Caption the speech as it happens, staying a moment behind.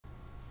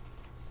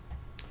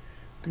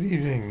Good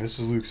evening, this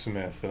is Luke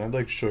Smith, and I'd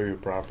like to show you a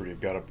property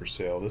I've got up for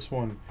sale. This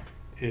one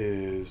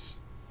is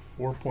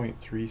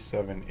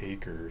 4.37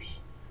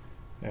 acres,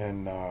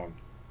 and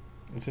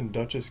it's in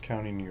Dutchess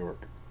County, New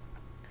York.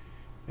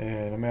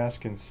 And I'm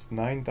asking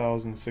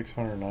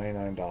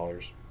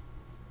 $9,699.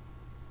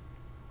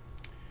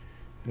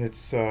 And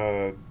it's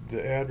the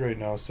ad right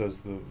now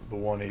says the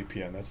one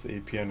APN. That's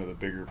the APN of the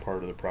bigger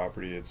part of the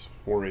property. It's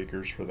 4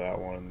 acres for that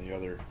one, and the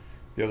other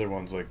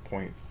one's like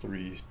point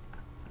 0.3.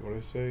 What did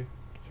I say?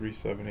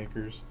 3.7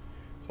 acres.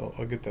 So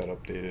I'll get that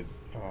updated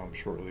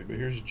shortly. But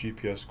here's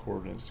GPS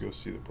coordinates to go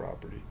see the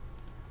property.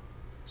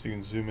 So you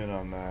can zoom in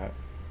on that.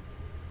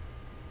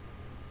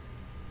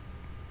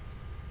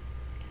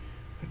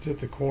 It's at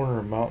the corner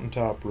of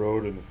Mountaintop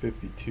Road and the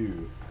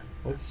 52.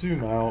 Let's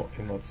zoom out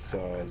and let's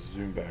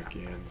zoom back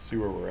in, see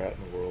where we're at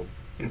in the world.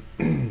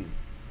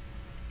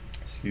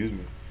 Excuse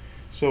me.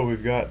 So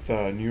we've got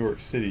New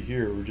York City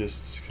here. We're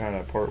just kind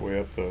of part way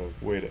up the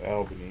way to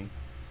Albany.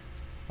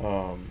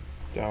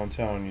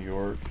 Downtown New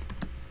York.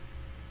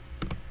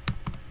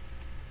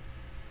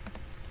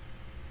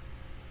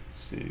 Let's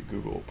see,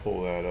 Google will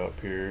pull that up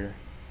here.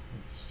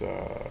 It's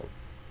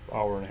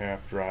hour and a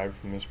half drive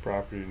from this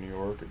property to New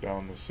York, or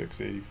down the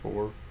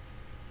 684,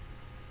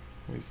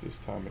 at least this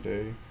time of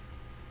day.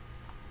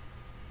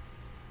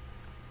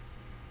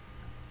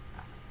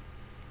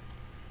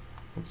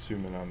 Let's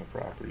zoom in on the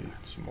property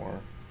some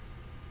more.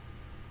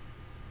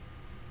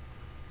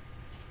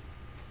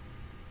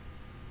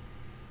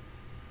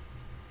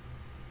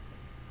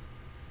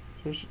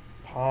 So there's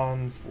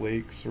ponds,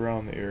 lakes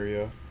around the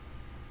area.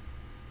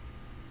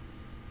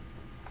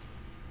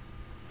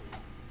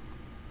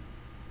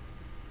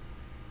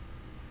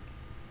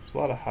 There's a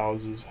lot of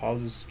houses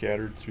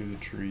scattered through the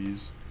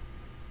trees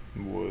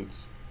and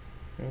woods.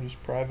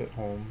 Just private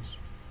homes.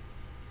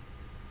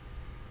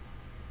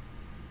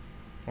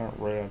 Aren't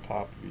right on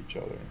top of each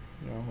other.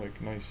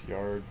 Like nice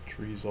yard,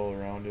 trees all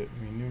around it. I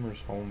mean,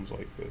 numerous homes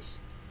like this.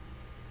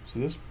 So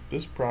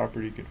this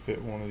property could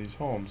fit one of these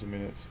homes. I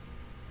mean,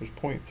 there's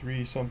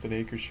 0.3 something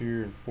acres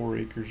here and 4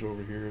 acres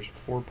over here. There's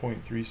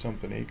 4.3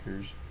 something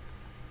acres.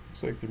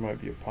 Looks like there might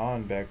be a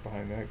pond back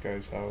behind that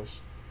guy's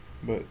house.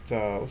 But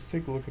let's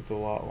take a look at the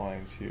lot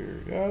lines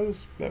here. Yeah,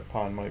 that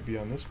pond might be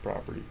on this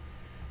property.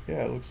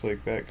 Yeah, it looks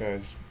like that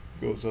guy's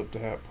goes up to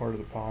that part of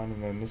the pond,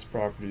 and then this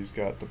property's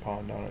got the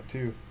pond on it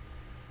too.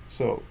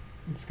 So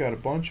it's got a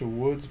bunch of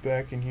woods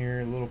back in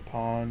here, a little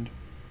pond.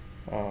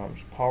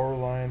 There's power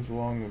lines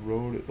along the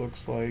road, it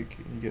looks like.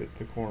 You get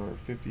the corner of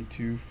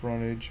 52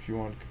 frontage if you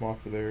want to come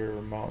off of there,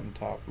 or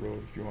Mountaintop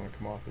Road if you want to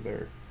come off of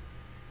there.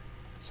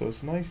 So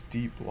it's a nice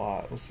deep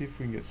lot. Let's see if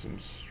we can get some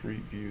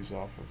street views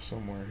off of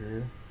somewhere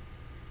here.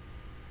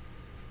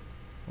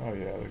 Oh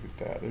yeah, look at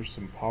that. There's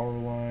some power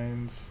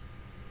lines.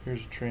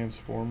 Here's a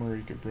transformer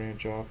you could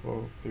branch off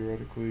of,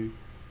 theoretically.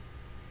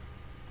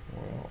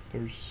 Well,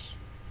 is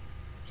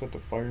that the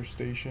fire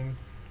station?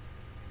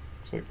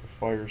 Looks like the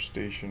fire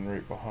station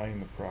right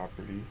behind the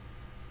property.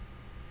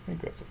 I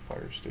think that's a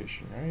fire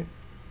station, right?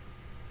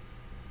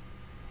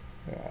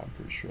 Yeah, I'm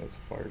pretty sure that's a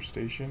fire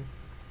station.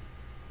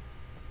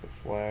 The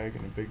flag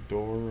and a big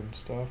door and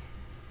stuff.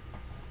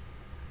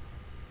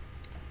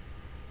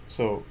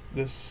 So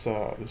this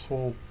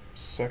whole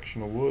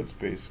section of woods,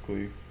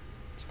 basically,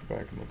 let's go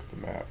back and look at the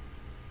map.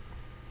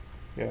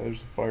 Yeah,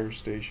 there's the fire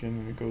station,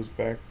 and it goes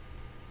back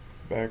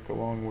a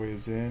long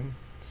ways in.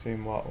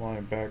 Same lot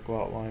line, back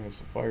lot line as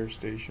the fire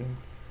station.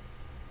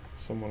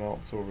 Someone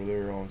else over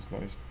there owns a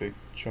nice big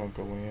chunk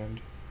of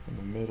land in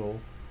the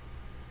middle.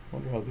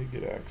 Wonder how they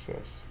get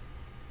access.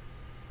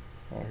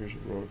 Oh, here's a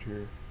road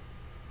here.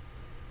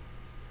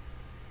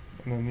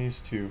 And then these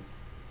two.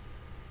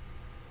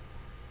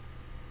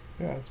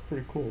 Yeah, it's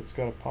pretty cool. It's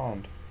got a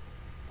pond.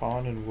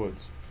 Pond and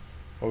woods.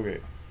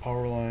 Okay,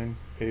 power line,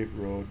 paved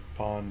road,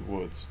 pond,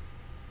 woods.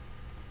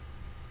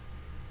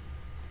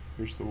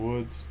 Here's the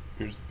woods,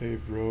 here's the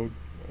paved road.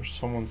 There's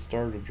someone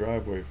started a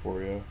driveway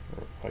for you,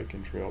 or a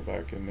hiking trail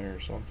back in there or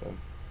something.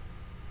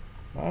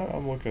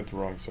 I'm looking at the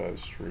wrong side of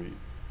the street,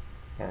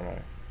 aren't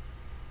I?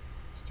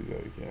 Let's do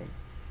that again.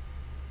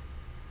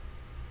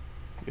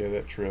 Yeah,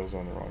 that trail's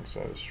on the wrong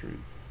side of the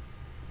street.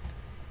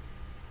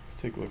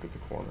 Let's take a look at the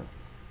corner.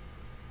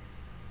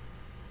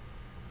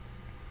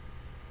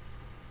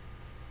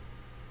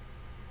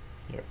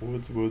 Yeah,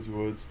 woods,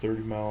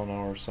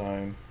 30-mile-an-hour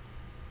sign.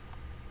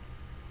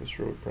 This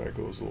road probably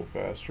goes a little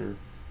faster.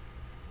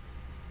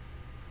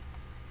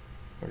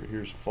 Okay,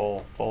 here's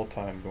fall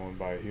time going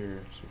by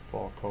here. So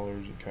fall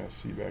colors, you kind of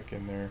see back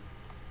in there.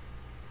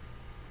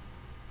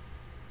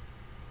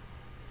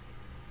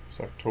 It's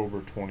October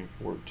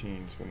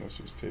 2014 is when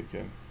this was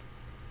taken.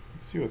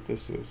 Let's see what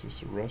this is. Is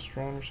this a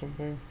restaurant or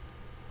something?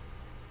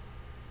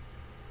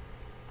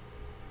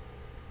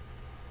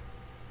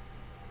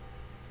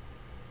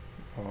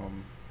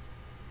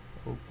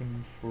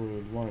 Open for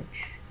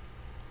lunch.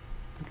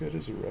 I think that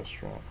is a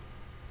restaurant.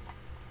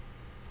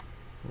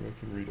 Maybe I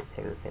can read it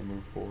better if I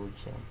move forward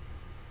some.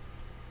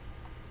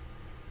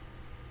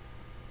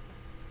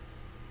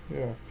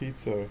 Yeah,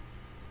 pizza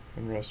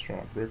and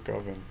restaurant, brick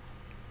oven.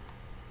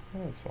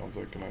 That sounds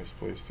like a nice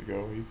place to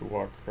go. You could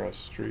walk across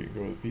the street and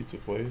go to the pizza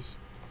place.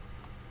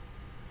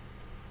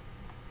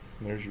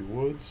 And there's your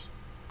woods.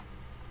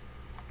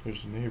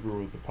 There's the neighbor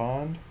with the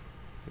pond.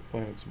 They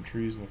planted some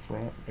trees in the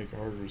front, make it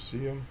harder to see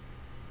them.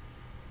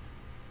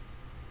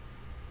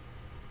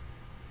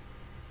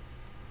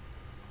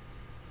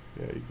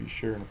 Yeah, you'd be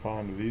sharing a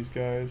pond with these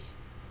guys.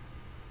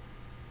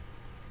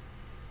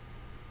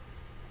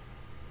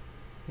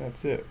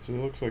 That's it. So it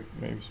looks like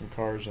maybe some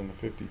cars on the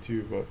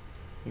 52, but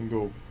you can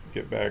go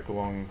get back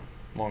along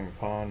the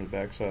pond, the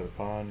backside of the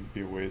pond,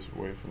 be a ways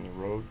away from the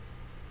road,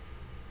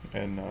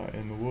 and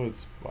in the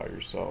woods by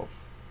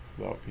yourself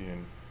without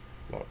being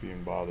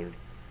bothered.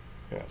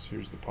 Yeah, so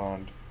here's the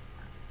pond.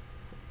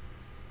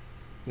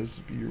 This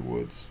would be your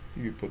woods.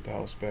 You could put the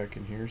house back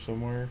in here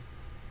somewhere,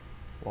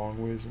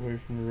 long ways away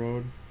from the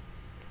road.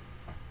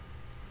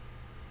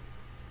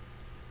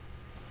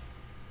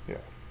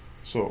 Yeah.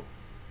 So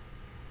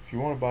if you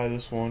want to buy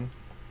this one,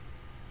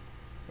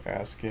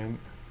 asking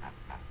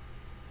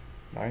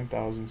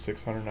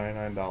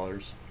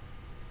 $9,699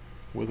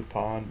 with a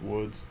pond,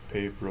 woods,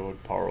 paved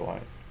road, power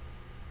line.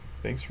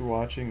 Thanks for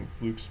watching.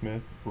 Luke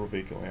Smith,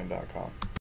 RuralVacantLand.com.